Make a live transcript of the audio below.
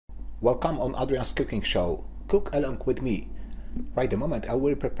Welcome on Adrian's cooking show. Cook along with me. Right the moment I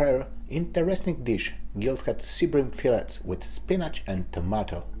will prepare interesting dish, Gilthead Seabream fillets with spinach and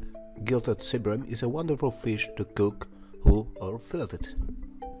tomato. Gilthead Seabream is a wonderful fish to cook whole or filleted.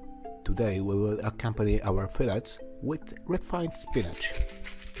 Today we will accompany our fillets with refined spinach.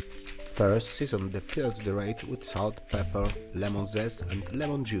 First, season the fillets direct with salt, pepper, lemon zest and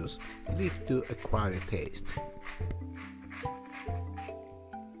lemon juice. Leave to acquire taste.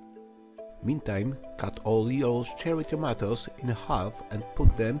 Meantime, cut all yellow cherry tomatoes in half and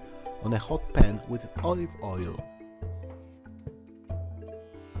put them on a hot pan with olive oil.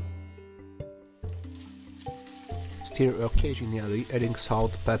 Stir occasionally, adding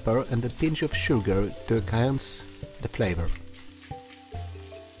salt, pepper and a pinch of sugar to enhance the flavor.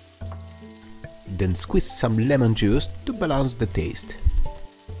 Then squeeze some lemon juice to balance the taste.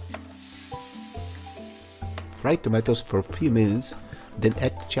 Fry tomatoes for a few minutes, then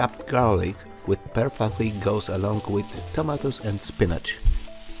add chopped garlic, which perfectly goes along with tomatoes and spinach.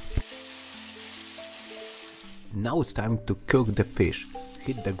 Now it's time to cook the fish.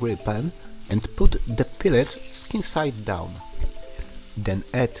 Heat the grill pan and put the fillets skin side down. Then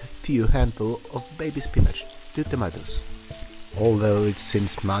add few handfuls of baby spinach to tomatoes. Although it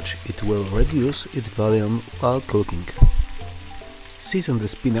seems much, it will reduce its volume while cooking. Season the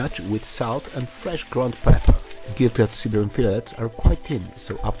spinach with salt and fresh ground pepper. Gilthead Seabream fillets are quite thin,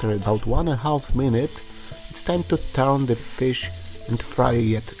 so after about 1.5 minutes it's time to turn the fish and fry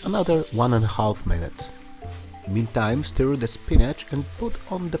yet another 1.5 minutes. Meantime, stir the spinach and put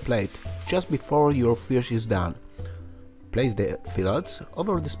on the plate just before your fish is done. Place the fillets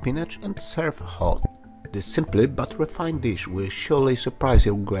over the spinach and serve hot. This simple but refined dish will surely surprise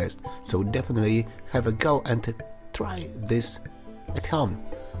your guests, so definitely have a go and try this at home.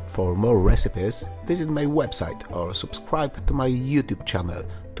 For more recipes, visit my website or subscribe to my YouTube channel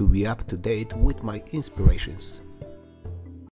to be up to date with my inspirations.